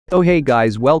Oh hey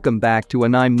guys, welcome back to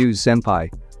Anime News Senpai.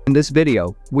 In this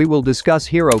video, we will discuss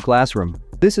Hero Classroom.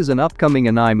 This is an upcoming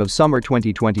anime of summer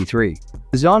 2023.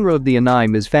 The genre of the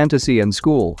anime is fantasy and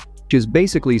school, which is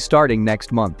basically starting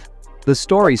next month. The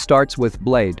story starts with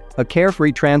Blade, a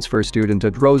carefree transfer student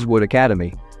at Rosewood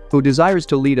Academy, who desires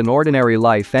to lead an ordinary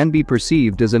life and be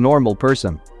perceived as a normal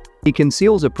person. He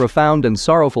conceals a profound and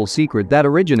sorrowful secret that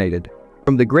originated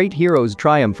from the great hero's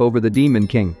triumph over the Demon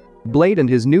King. Blade and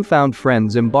his newfound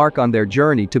friends embark on their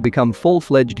journey to become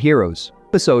full-fledged heroes.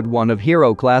 Episode 1 of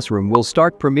Hero Classroom will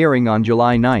start premiering on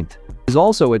July 9th. There's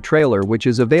also a trailer which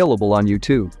is available on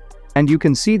YouTube. And you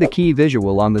can see the key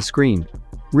visual on the screen.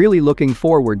 Really looking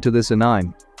forward to this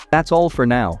anime. That's all for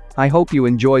now. I hope you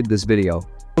enjoyed this video.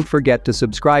 Don't forget to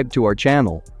subscribe to our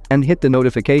channel and hit the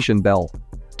notification bell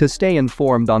to stay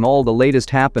informed on all the latest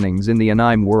happenings in the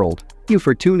anime world. Thank you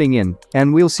for tuning in,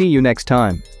 and we'll see you next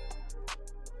time.